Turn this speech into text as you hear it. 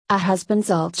A husband's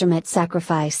ultimate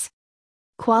sacrifice.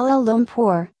 Kuala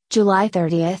Lumpur, July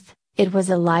 30th. It was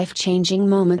a life-changing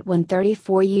moment when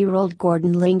 34-year-old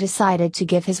Gordon Ling decided to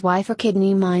give his wife a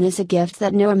kidney minus a gift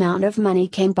that no amount of money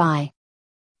can buy.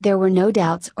 There were no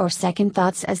doubts or second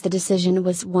thoughts as the decision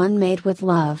was one made with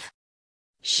love.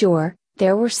 Sure,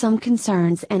 there were some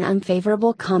concerns and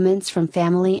unfavorable comments from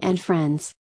family and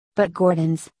friends. But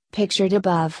Gordon's, pictured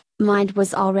above, mind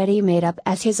was already made up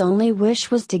as his only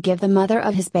wish was to give the mother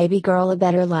of his baby girl a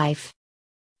better life.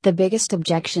 The biggest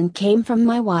objection came from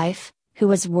my wife, who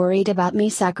was worried about me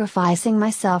sacrificing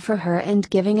myself for her and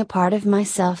giving a part of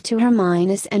myself to her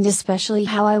minus and especially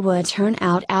how I would turn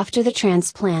out after the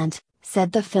transplant,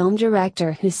 said the film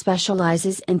director who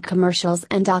specializes in commercials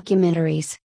and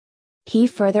documentaries. He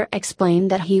further explained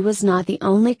that he was not the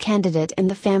only candidate in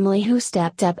the family who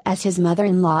stepped up as his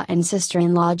mother-in-law and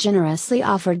sister-in-law generously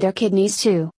offered their kidneys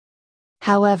too.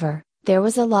 However, there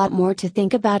was a lot more to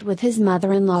think about with his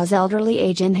mother-in-law's elderly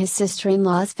age and his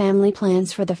sister-in-law's family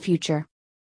plans for the future.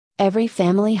 Every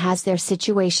family has their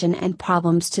situation and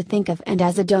problems to think of, and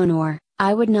as a donor,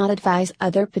 I would not advise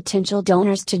other potential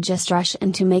donors to just rush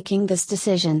into making this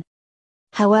decision.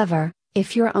 However,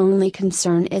 if your only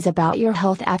concern is about your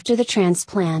health after the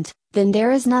transplant, then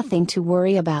there is nothing to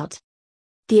worry about.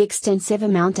 The extensive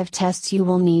amount of tests you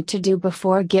will need to do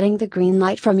before getting the green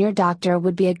light from your doctor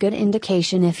would be a good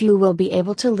indication if you will be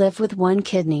able to live with one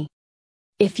kidney.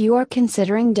 If you are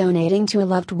considering donating to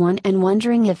a loved one and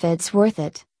wondering if it's worth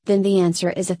it, then the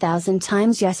answer is 1,000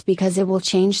 times yes, because it will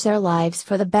change their lives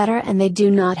for the better and they do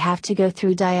not have to go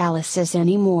through dialysis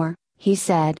anymore, he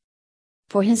said.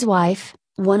 For his wife,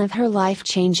 one of her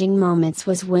life-changing moments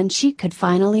was when she could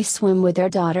finally swim with their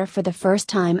daughter for the first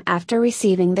time after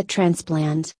receiving the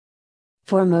transplant.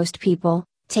 For most people,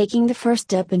 taking the first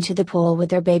dip into the pool with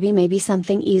their baby may be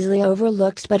something easily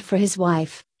overlooked, but for his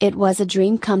wife, it was a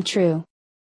dream come true.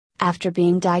 After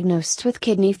being diagnosed with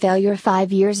kidney failure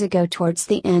 5 years ago towards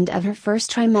the end of her first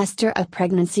trimester of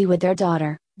pregnancy with their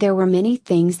daughter, there were many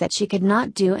things that she could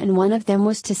not do, and one of them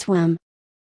was to swim.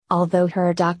 Although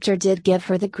her doctor did give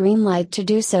her the green light to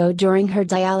do so during her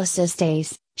dialysis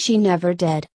days, she never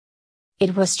did.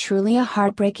 It was truly a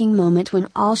heartbreaking moment when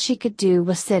all she could do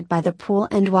was sit by the pool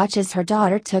and watch as her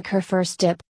daughter took her first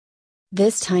dip.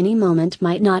 This tiny moment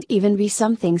might not even be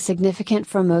something significant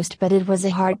for most, but it was a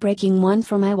heartbreaking one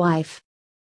for my wife.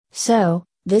 So,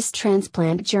 this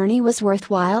transplant journey was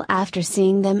worthwhile after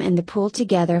seeing them in the pool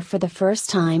together for the first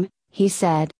time, he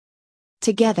said.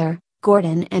 Together,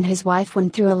 Gordon and his wife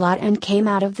went through a lot and came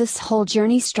out of this whole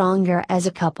journey stronger as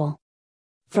a couple.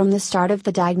 From the start of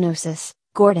the diagnosis,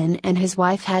 Gordon and his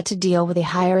wife had to deal with a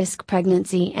high-risk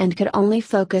pregnancy and could only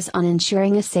focus on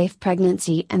ensuring a safe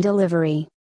pregnancy and delivery.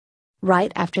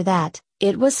 Right after that,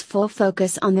 it was full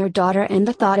focus on their daughter, and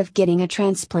the thought of getting a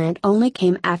transplant only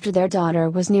came after their daughter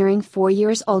was nearing 4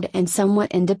 years old and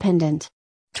somewhat independent.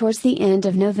 Towards the end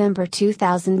of November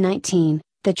 2019,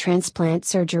 the transplant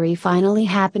surgery finally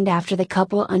happened after the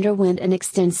couple underwent an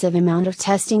extensive amount of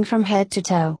testing from head to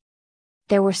toe.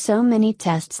 There were so many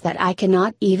tests that I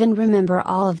cannot even remember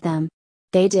all of them.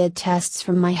 They did tests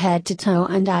from my head to toe,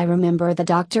 and I remember the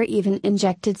doctor even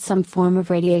injected some form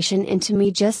of radiation into me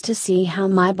just to see how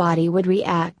my body would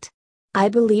react. I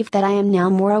believe that I am now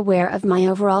more aware of my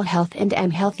overall health and am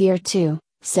healthier too,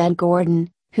 said Gordon,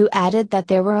 who added that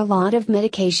there were a lot of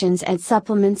medications and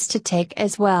supplements to take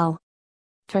as well.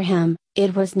 For him,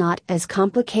 it was not as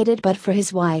complicated, but for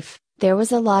his wife, there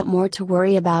was a lot more to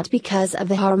worry about because of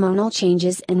the hormonal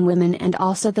changes in women and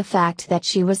also the fact that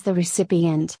she was the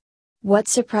recipient. What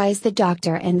surprised the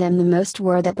doctor and them the most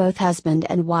were that both husband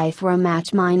and wife were a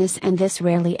match minus, and this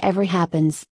rarely ever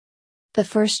happens. The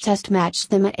first test matched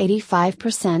them at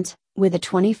 85%, with a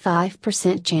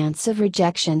 25% chance of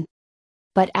rejection.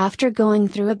 But after going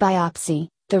through a biopsy,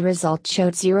 the result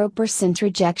showed 0%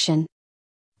 rejection.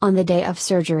 On the day of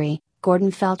surgery, Gordon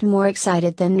felt more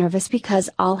excited than nervous because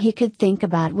all he could think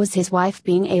about was his wife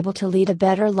being able to lead a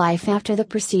better life after the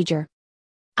procedure.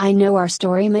 I know our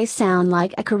story may sound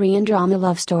like a Korean drama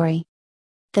love story.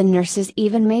 The nurses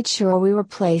even made sure we were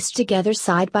placed together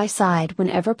side by side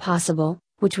whenever possible,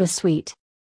 which was sweet.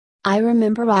 I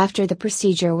remember after the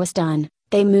procedure was done,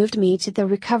 they moved me to the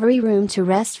recovery room to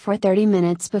rest for 30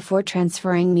 minutes before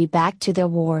transferring me back to the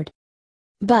ward.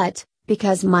 But,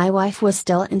 because my wife was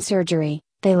still in surgery,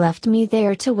 they left me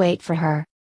there to wait for her.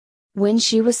 When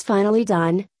she was finally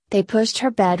done, they pushed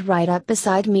her bed right up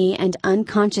beside me, and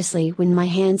unconsciously when my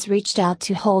hands reached out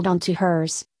to hold onto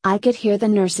hers, I could hear the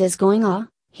nurses going, "Ah,"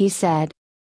 he said.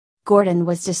 Gordon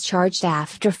was discharged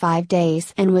after 5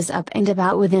 days and was up and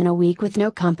about within a week with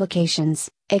no complications,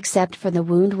 except for the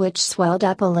wound which swelled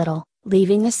up a little,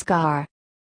 leaving a scar.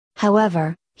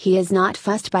 However, he is not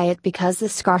fussed by it because the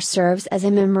scar serves as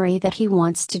a memory that he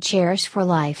wants to cherish for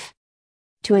life.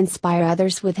 To inspire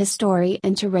others with his story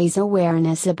and to raise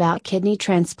awareness about kidney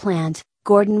transplant,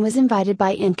 Gordon was invited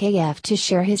by NKF to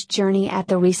share his journey at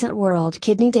the recent World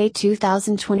Kidney Day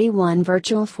 2021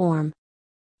 virtual forum.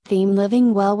 Theme: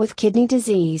 Living Well with Kidney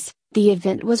Disease. The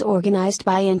event was organized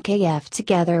by NKF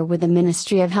together with the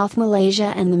Ministry of Health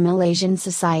Malaysia and the Malaysian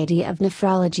Society of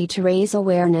Nephrology to raise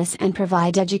awareness and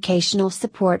provide educational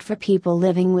support for people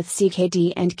living with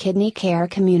CKD and kidney care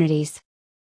communities.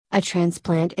 A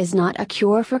transplant is not a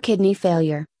cure for kidney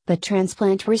failure, but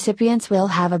transplant recipients will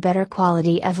have a better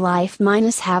quality of life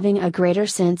minus having a greater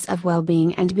sense of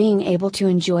well-being and being able to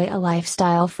enjoy a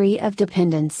lifestyle free of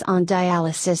dependence on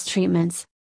dialysis treatments.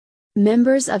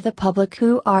 Members of the public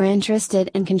who are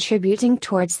interested in contributing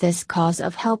towards this cause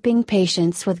of helping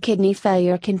patients with kidney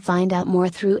failure can find out more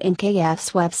through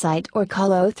NKF's website or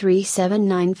call 037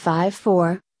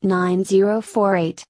 954 9048.